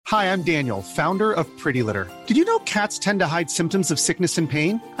Hi, I'm Daniel, founder of Pretty Litter. Did you know cats tend to hide symptoms of sickness and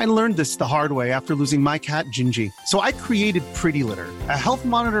pain? I learned this the hard way after losing my cat, Gingy. So I created Pretty Litter, a health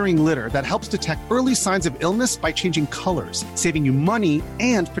monitoring litter that helps detect early signs of illness by changing colors, saving you money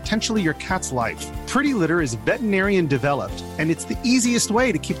and potentially your cat's life. Pretty Litter is veterinarian developed, and it's the easiest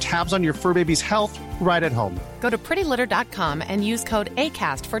way to keep tabs on your fur baby's health right at home. Go to prettylitter.com and use code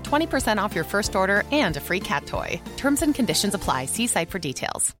ACAST for 20% off your first order and a free cat toy. Terms and conditions apply. See site for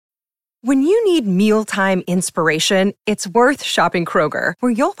details. When you need mealtime inspiration, it's worth shopping Kroger,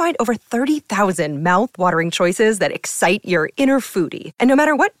 where you'll find over 30,000 mouth-watering choices that excite your inner foodie. And no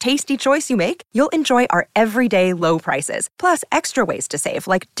matter what tasty choice you make, you'll enjoy our everyday low prices, plus extra ways to save,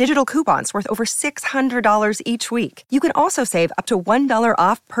 like digital coupons worth over $600 each week. You can also save up to $1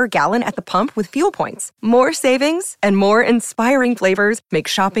 off per gallon at the pump with fuel points. More savings and more inspiring flavors make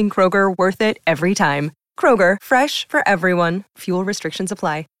shopping Kroger worth it every time. Kroger, fresh for everyone. Fuel restrictions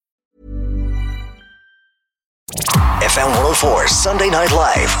apply. FM 104 Sunday Night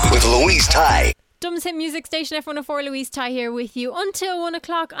Live with Louise Ty. Dumb's Hit Music Station F104, Louise Ty here with you until 1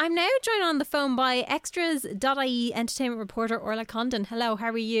 o'clock. I'm now joined on the phone by Extras.ie entertainment reporter Orla Condon. Hello, how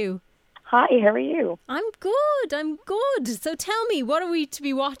are you? Hi, how are you? I'm good. So tell me, what are we to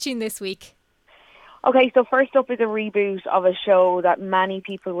be watching this week? Okay, so first up is a reboot of a show that many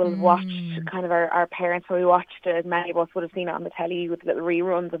people will have watched, kind of our parents probably watched it. Many of us would have seen it on the telly with little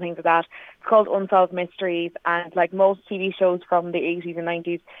reruns and things like that. It's called Unsolved Mysteries, and like most TV shows from the 80s and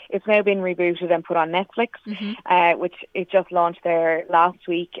 90s, it's now been rebooted and put on Netflix, which it just launched there last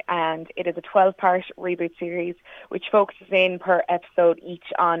week, and it is a 12-part reboot series which focuses in per episode each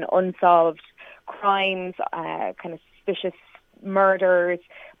on unsolved crimes, kind of suspicious murders,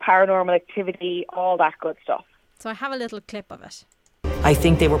 paranormal activity, all that good stuff. So I have a little clip of it. I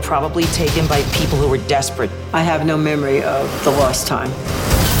think they were probably taken by people who were desperate. I have no memory of the lost time.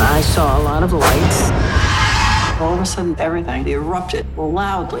 I saw a lot of lights. All of a sudden, everything erupted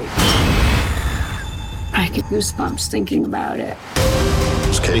loudly. I get goosebumps thinking about it.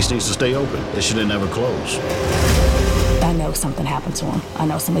 This case needs to stay open. It should have never closed. I know something happened to him. I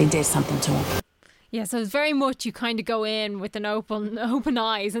know somebody did something to him. Yeah, so it's very much you kind of go in with an open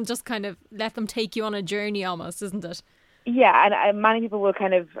eyes and just kind of let them take you on a journey almost, isn't it? Yeah, and many people will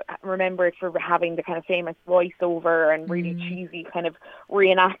kind of remember it for having the kind of famous voiceover and really cheesy kind of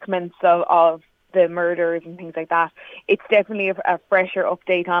reenactments of the murders and things like that. It's definitely a fresher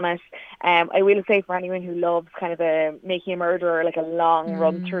update on it. I will say, for anyone who loves kind of making a murderer, like a long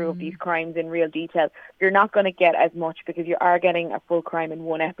run through of these crimes in real detail, you're not going to get as much because you are getting a full crime in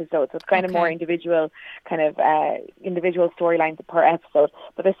one episode. So it's kind of more individual storylines per episode.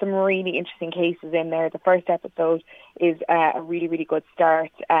 But there's some really interesting cases in there. The first episode is a really, really good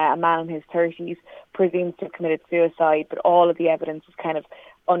start. A man in his 30s presumes to have committed suicide, but all of the evidence is kind of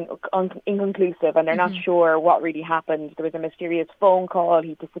inconclusive, and they're not sure what really happened. There was a mysterious phone call.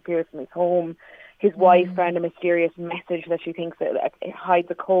 He disappeared from his home. His wife found a mysterious message that she thinks that it hides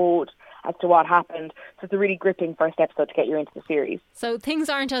a code as to what happened. So it's a really gripping first episode to get you into the series. So things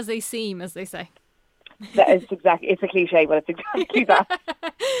aren't as they seem, as they say. That is exactly. It's a cliche, but it's exactly that.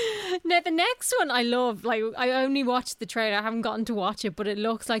 Now the next one I love. Like, I only watched the trailer. I haven't gotten to watch it, but it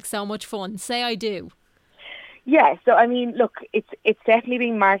looks like so much fun. Say I Do. Yeah, so I mean, look, it's definitely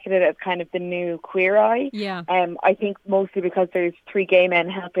being marketed as kind of the new Queer Eye. Yeah. I think mostly because there's 3 gay men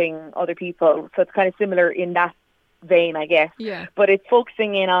helping other people, so it's kind of similar in that vein, I guess. Yeah. But it's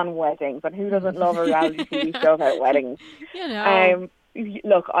focusing in on weddings, and who doesn't love a reality TV show about weddings? You know.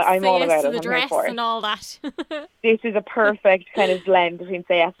 Look, I'm all about it. The I'm dress here for it. and all that. This is a perfect kind of blend between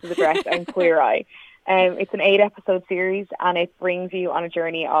Say Yes to the Dress and Queer Eye. It's an 8-episode series, and it brings you on a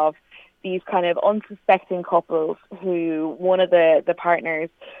journey of these kind of unsuspecting couples who one of the partners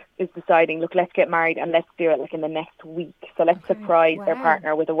is deciding, look, let's get married and let's do it like in the next week. So let's surprise their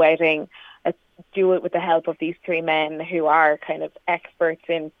partner with a wedding. Let's do it with the help of these 3 men who are kind of experts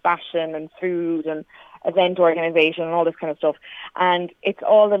in fashion and food and event organisation and all this kind of stuff. And it's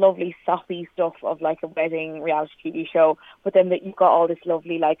all the lovely soppy stuff of like a wedding reality TV show, but then that you've got all this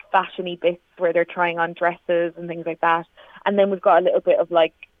lovely like fashiony bits where they're trying on dresses and things like that. And then we've got a little bit of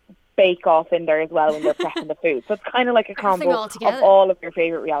like Bake Off in there as well when they're prepping the food. So it's kind of like a combo of all of your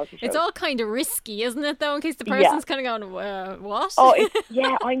favourite reality shows. It's all kind of risky, isn't it, though, in case the person's kind of going, what? Oh,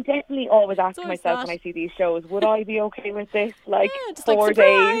 I'm definitely always asking myself when I see these shows, would I be okay with this? Like 4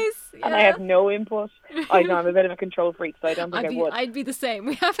 days and I have no input? I know, I'm a bit of a control freak, so I don't think I would. I'd be the same.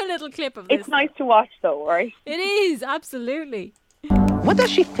 We have a little clip of this. It's nice to watch though, right? It is, absolutely. What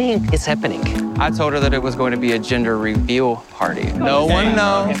does she think is happening? I told her that it was going to be a gender reveal party. No one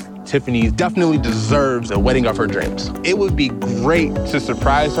knows. Tiffany definitely deserves a wedding of her dreams. It would be great to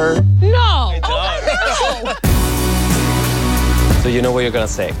surprise her. No! So you know what you're gonna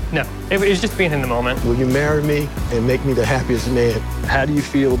say? No, it was just being in the moment. Will you marry me and make me the happiest man? How do you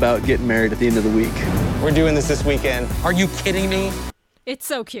feel about getting married at the end of the week? We're doing this weekend. Are you kidding me? It's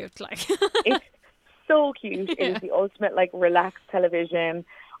so cute, like. It's so cute. Yeah. It was the ultimate, like, relaxed television.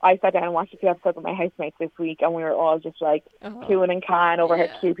 I sat down and watched a few episodes with my housemates this week, and we were all just like cooing and cawing over how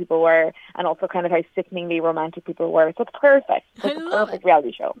cute people were, and also kind of how sickeningly romantic people were. So it's perfect. It's a perfect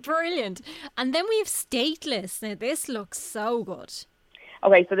reality show. Brilliant. And then we have Stateless. Now this looks so good.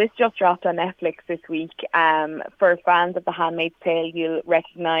 Okay, so this just dropped on Netflix this week. For fans of The Handmaid's Tale, you'll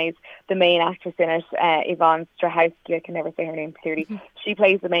recognise the main actress in it, Yvonne Strahovski. I can never say her name clearly. She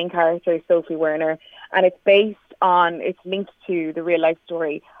plays the main character, Sophie Werner, and it's linked to the real life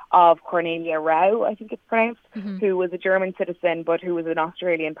story of Cornelia Rau, I think it's pronounced, who was a German citizen but who was an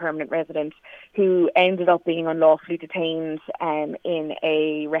Australian permanent resident who ended up being unlawfully detained in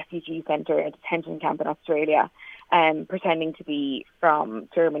a refugee centre, a detention camp in Australia. Pretending to be from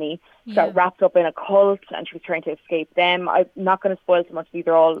Germany, got wrapped up in a cult, and she was trying to escape them. I'm not going to spoil too much. These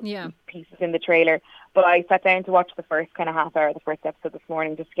are all pieces in the trailer. But I sat down to watch the first kind of half hour of the first episode this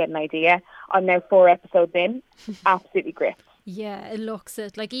morning just to get an idea. I'm now 4 episodes in. Absolutely gripped. Yeah, it looks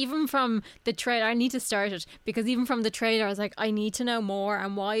it. Like, even from the trailer, I need to start it, because even from the trailer, I was like, I need to know more.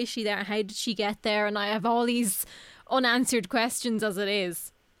 And why is she there? How did she get there? And I have all these unanswered questions as it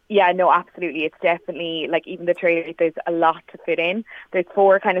is. Yeah, no, absolutely. It's definitely, like, even the trailer, there's a lot to fit in. There's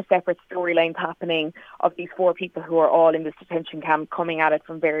 4 kind of separate storylines happening of these 4 people who are all in this detention camp coming at it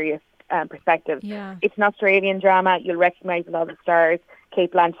from various perspectives. Yeah. It's an Australian drama. You'll recognise a lot of the stars.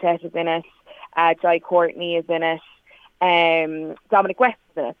 Kate Blanchett is in it. Jai Courtney is in it. Dominic West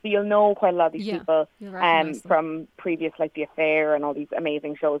is in it. So you'll know quite a lot of these people from previous, like, The Affair and all these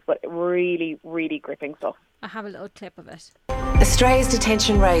amazing shows. But really, really gripping stuff. I have a little clip of it. Australia's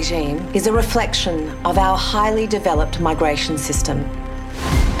detention regime is a reflection of our highly developed migration system,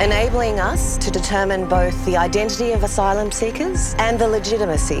 enabling us to determine both the identity of asylum seekers and the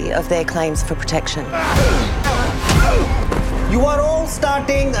legitimacy of their claims for protection. You are all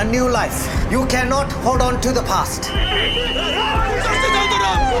starting a new life. You cannot hold on to the past.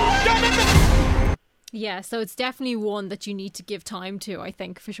 Yeah, so it's definitely one that you need to give time to, I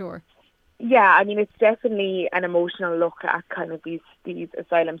think, for sure. Yeah, I mean, it's definitely an emotional look at kind of these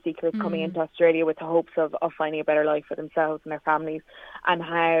asylum seekers coming into Australia with the hopes of finding a better life for themselves and their families, and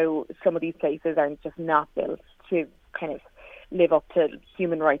how some of these places are just not built to kind of live up to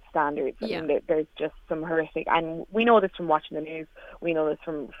human rights standards. I mean, there's just some horrific, and we know this from watching the news, we know this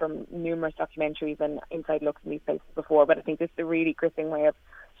from numerous documentaries and inside looks in these places before, but I think this is a really gripping way of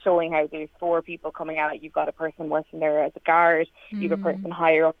showing how there's 4 people coming at it. You've got a person working there as a guard, you've a person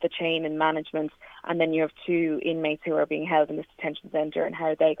higher up the chain in management, and then you have 2 inmates who are being held in this detention centre and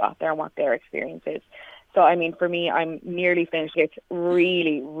how they got there and what their experience is. So, I mean, for me, I'm nearly finished. It's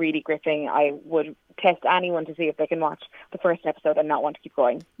really, really gripping. I would test anyone to see if they can watch the first episode and not want to keep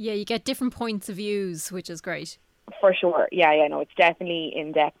going. Yeah, you get different points of views, which is great. For sure. Yeah, no, it's definitely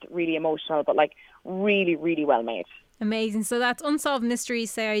in-depth, really emotional, but, like, really, really well made. Amazing. So that's Unsolved Mysteries,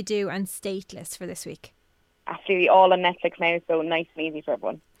 Say I Do, and Stateless for this week. Absolutely, all on Netflix now, so nice and easy for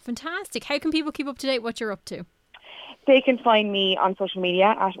everyone. Fantastic. How can people keep up to date what you're up to? They can find me on social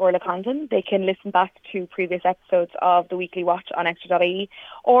media at Orla Condon. They can listen back to previous episodes of The Weekly Watch on extra.ie,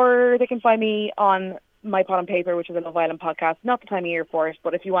 or they can find me on My Pot on Paper, which is a Love Island podcast. Not the time of year for it,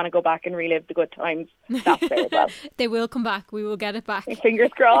 but if you want to go back and relive the good times, that's there as well. They will come back. We will get it back.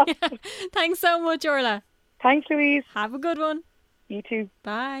 Fingers crossed. Thanks so much, Orla. Thanks, Louise. Have a good one. You too.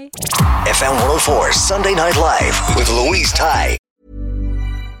 Bye. FM 104 Sunday Night Live with Louise Ty.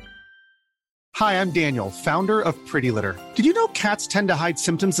 Hi, I'm Daniel, founder of Pretty Litter. Did you know cats tend to hide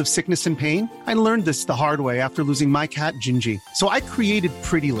symptoms of sickness and pain? I learned this the hard way after losing my cat, Gingy. So I created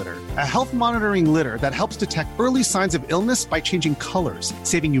Pretty Litter, a health monitoring litter that helps detect early signs of illness by changing colors,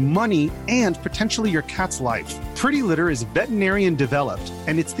 saving you money and potentially your cat's life. Pretty Litter is veterinarian developed,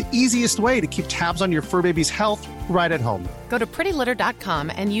 and it's the easiest way to keep tabs on your fur baby's health right at home. Go to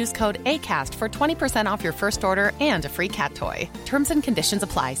prettylitter.com and use code ACAST for 20% off your first order and a free cat toy. Terms and conditions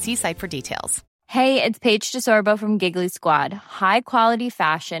apply. See site for details. Hey, it's Paige DeSorbo from Giggly Squad. High quality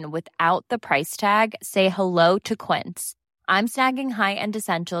fashion without the price tag. Say hello to Quince. I'm snagging high-end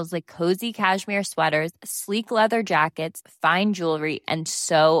essentials like cozy cashmere sweaters, sleek leather jackets, fine jewelry, and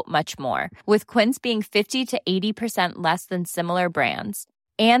so much more. With Quince being 50 to 80% less than similar brands.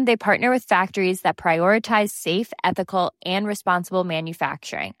 And they partner with factories that prioritize safe, ethical, and responsible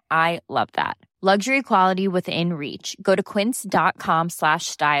manufacturing. I love that. Luxury quality within reach. Go to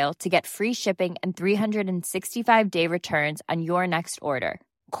quince.com/style to get free shipping and 365-day returns on your next order.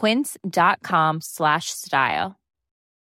 Quince.com/style.